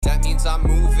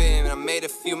made a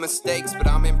few mistakes, but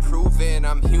I'm improving.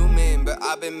 I'm human, but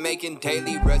I've been making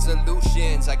daily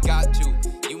resolutions. I got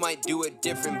to. You might do it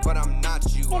different, but I'm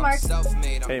not you. Hey, Mark. I'm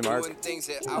self-made. Hey, I'm Mark. doing things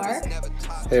that Hey, I was Mark. never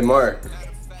taught. Hey, Mark.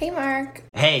 Hey, Mark.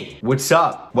 Hey, what's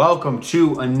up? Welcome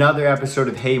to another episode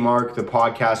of Hey Mark, the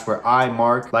podcast where I,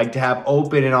 Mark, like to have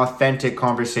open and authentic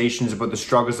conversations about the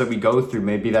struggles that we go through.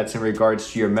 Maybe that's in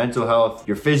regards to your mental health,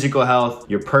 your physical health,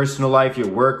 your personal life, your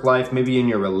work life, maybe in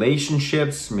your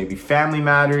relationships, maybe family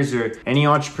matters, or any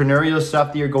entrepreneurial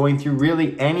stuff that you're going through.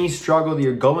 Really, any struggle that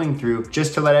you're going through,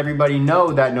 just to let everybody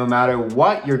know that no matter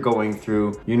what you're going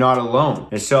through, you're not alone.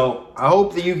 And so I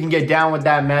hope that you can get down with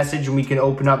that message and we can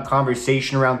open up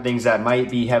conversation around things that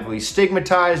might be heavily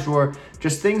stigmatized or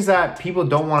just things that people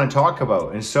don't want to talk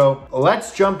about. And so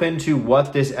let's jump into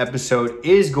what this episode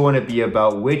is going to be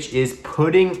about, which is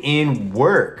putting in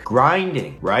work,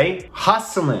 grinding, right?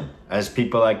 Hustling, as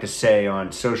people like to say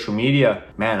on social media.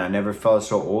 Man, I never felt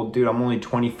so old, dude. I'm only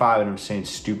 25 and I'm saying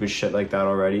stupid shit like that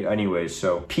already. Anyways,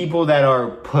 so people that are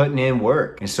putting in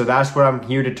work. And so that's what I'm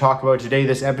here to talk about today.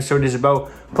 This episode is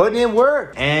about putting in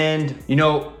work. And, you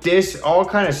know, this all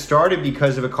kind of started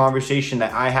because of a conversation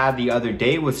that I had the other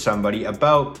day with somebody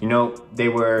about, you know, they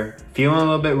were feeling a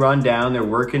little bit run down. They're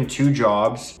working 2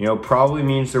 jobs, you know, probably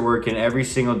means they're working every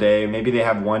single day. Maybe they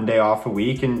have 1 day off a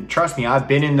week. And trust me, I've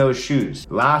been in those shoes.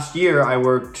 Last year, I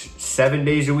worked 7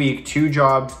 days a week, 2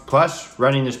 jobs, plus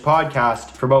running this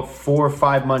podcast for about 4 or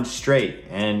 5 months straight.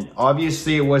 And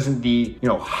obviously it wasn't the, you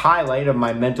know, highlight of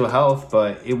my mental health,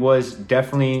 but it was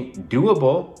definitely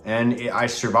doable and I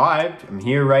survived. I'm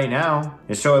here right now.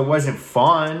 And so it wasn't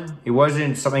fun. It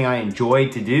wasn't something I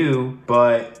enjoyed to do,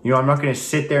 but, you know, I'm not going to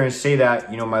sit there and say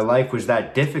that, you know, my life was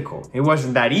that difficult. It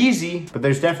wasn't that easy, but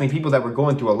there's definitely people that were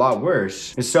going through a lot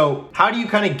worse. And so how do you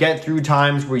kind of get through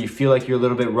times where you feel like you're a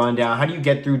little bit run down? How do you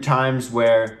get through times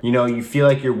where, you know, you feel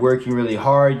like you're working really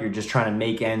hard, you're just trying to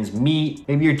make ends meet?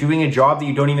 Maybe you're doing a job that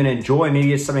you don't even enjoy.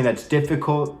 Maybe it's something that's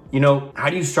difficult. You know, how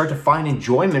do you start to find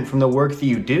enjoyment from the work that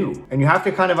you do? And you have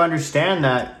to kind of understand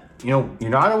that, you know, you're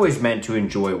not always meant to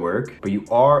enjoy work, but you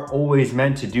are always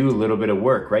meant to do a little bit of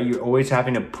work, right? You're always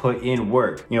having to put in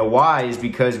work. You know, why? Is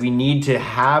because we need to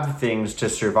have things to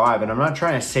survive. And I'm not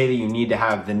trying to say that you need to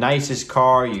have the nicest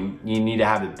car, you need to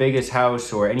have the biggest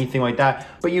house or anything like that,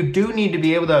 but you do need to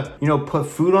be able to, you know, put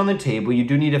food on the table. You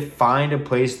do need to find a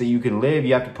place that you can live.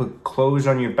 You have to put clothes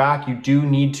on your back. You do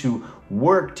need to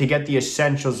work to get the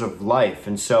essentials of life.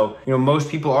 And so, you know, most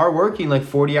people are working like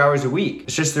 40 hours a week.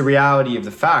 It's just the reality of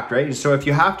the fact, right? And so if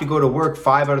you have to go to work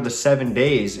 5 out of the 7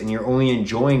 days and you're only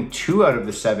enjoying 2 out of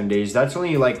the 7 days, that's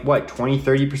only like what,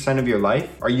 20-30% of your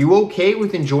life? Are you okay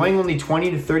with enjoying only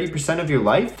 20-30% of your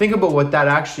life? Think about what that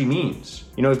actually means.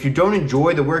 You know, if you don't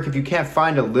enjoy the work, if you can't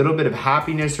find a little bit of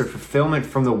happiness or fulfillment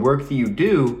from the work that you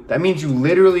do, that means you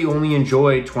literally only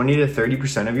enjoy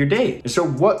 20-30% of your day. And so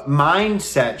what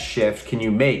mindset shift can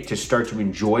you make to start to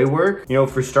enjoy work? You know,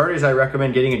 for starters, I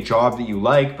recommend getting a job that you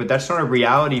like, but that's not a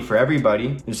reality for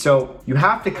everybody. And so you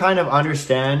have to kind of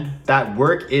understand that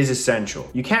work is essential.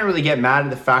 You can't really get mad at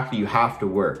the fact that you have to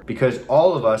work, because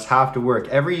all of us have to work.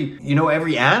 Every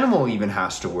animal even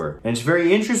has to work. And it's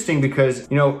very interesting because,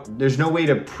 you know, there's no way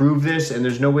to prove this and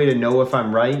there's no way to know if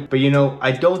I'm right, but you know,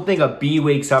 I don't think a bee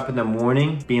wakes up in the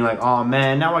morning being like, oh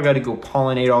man, now I got to go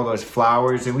pollinate all those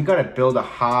flowers and we got to build a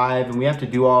hive and we have to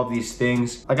do all of these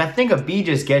things. Like, I think a bee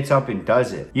just gets up and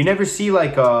does it. You never see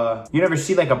like a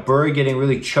bird getting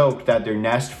really choked that their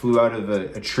nest flew out of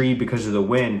a tree because of the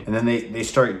wind, and then they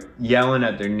start yelling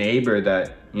at their neighbor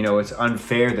that, you know, it's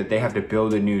unfair that they have to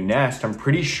build a new nest. I'm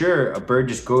pretty sure a bird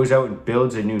just goes out and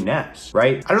builds a new nest,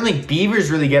 right? I don't think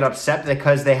beavers really get upset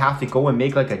because they have to go and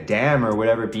make like a dam or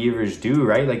whatever beavers do,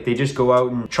 right? Like, they just go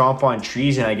out and chomp on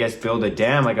trees and I guess build a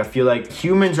dam. Like, I feel like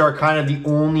humans are kind of the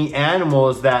only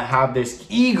animals that have this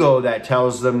ego that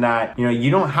tells them that, you know,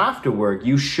 you don't have to work.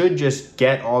 You should just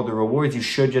get all the rewards. You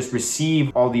should just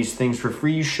receive all these things for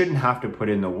free. You shouldn't have to put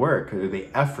in the work or the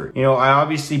effort. You know, I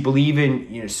obviously believe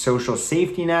in, you know, social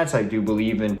safety nets. I do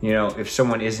believe in, you know, if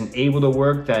someone isn't able to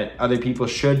work, that other people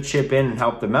should chip in and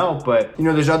help them out. But, you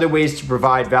know, there's other ways to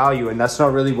provide value, and that's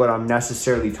not really what I'm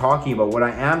necessarily talking about. What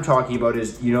I am talking about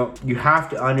is, you know, you have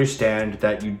to understand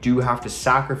that you do have to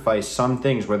sacrifice some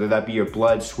things, whether that be your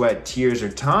blood, sweat, tears, or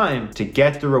time, to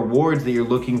get the rewards that you're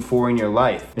looking for in your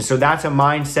life. And so that's a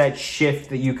mindset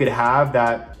shift that you could have,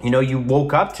 that, you know, you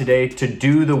woke up today to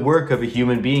do the work of a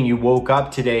human being. You woke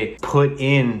up today, put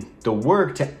in the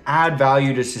work to add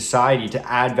value to society,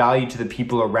 to add value to the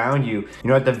people around you. You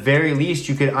know, at the very least,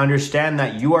 you could understand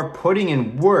that you are putting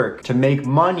in work to make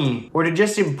money or to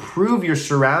just improve your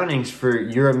surroundings for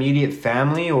your immediate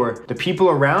family or the people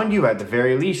around you, at the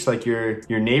very least, like your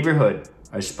neighborhood.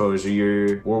 I suppose,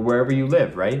 or wherever you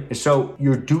live, right? And so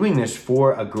you're doing this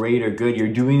for a greater good. You're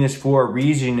doing this for a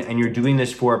reason, and you're doing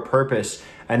this for a purpose.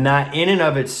 And that in and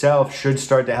of itself should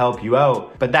start to help you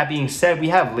out. But that being said, we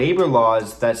have labor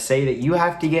laws that say that you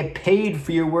have to get paid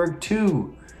for your work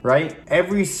too, right?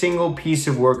 Every single piece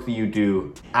of work that you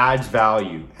do adds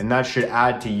value, and that should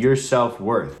add to your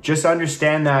self-worth. Just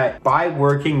understand that by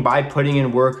putting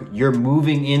in work, you're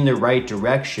moving in the right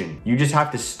direction. You just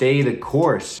have to stay the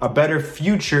course. A better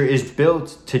future is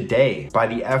built today by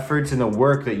the efforts and the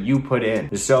work that you put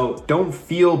in. So don't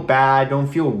feel bad, don't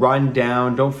feel run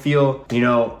down, don't feel,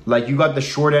 like you got the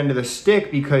short end of the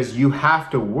stick because you have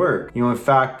to work. In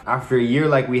fact, after a year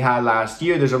like we had last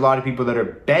year, there's a lot of people that are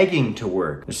begging to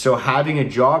work. So having a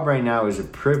job right now is a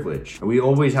privilege. We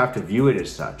always have to view it as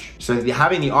such. So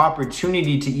having the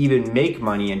opportunity to even make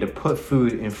money and to put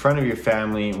food in front of your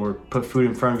family or put food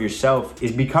in front of yourself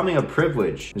is becoming a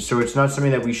privilege. So it's not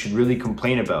something that we should really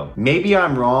complain about. Maybe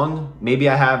I'm wrong. Maybe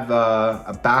I have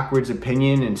a backwards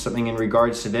opinion and something in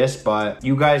regards to this, but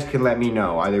you guys can let me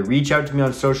know. Either reach out to me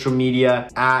on social media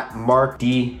at Mark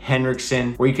D.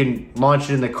 Henriksen, or you can launch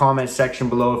it in the comment section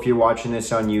below if you're watching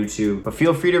this on YouTube. But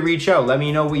feel free to reach out. Let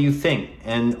me know what you think.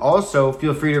 And also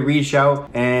feel free to reach out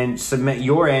and submit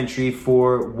your entry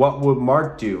for what would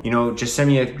Mark do. Just send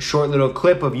me a short little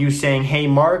clip of you saying, hey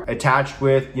Mark, attached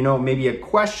with, maybe a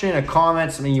question, a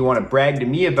comment, something you want to brag to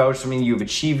me about, something you've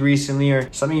achieved recently,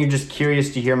 or something you're just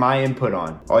curious to hear my input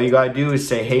on. All you gotta do is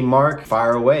say, hey Mark,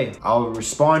 fire away. I'll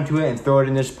respond to it and throw it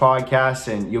in this podcast,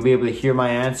 and you'll be able to hear my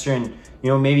answer, and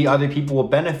maybe other people will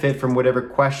benefit from whatever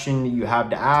question you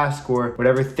have to ask or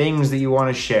whatever things that you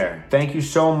want to share. Thank you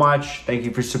so much. Thank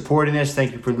you for supporting this.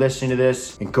 Thank you for listening to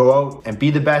this. And go out and be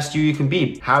the best you can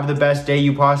be. Have the best day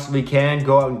you possibly can.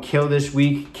 Go out and kill this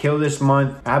week, kill this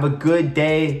month. Have a good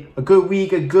day, a good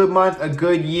week, a good month, a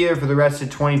good year for the rest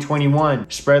of 2021.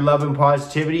 Spread love and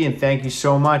positivity, and thank you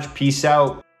so much. Peace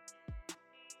out.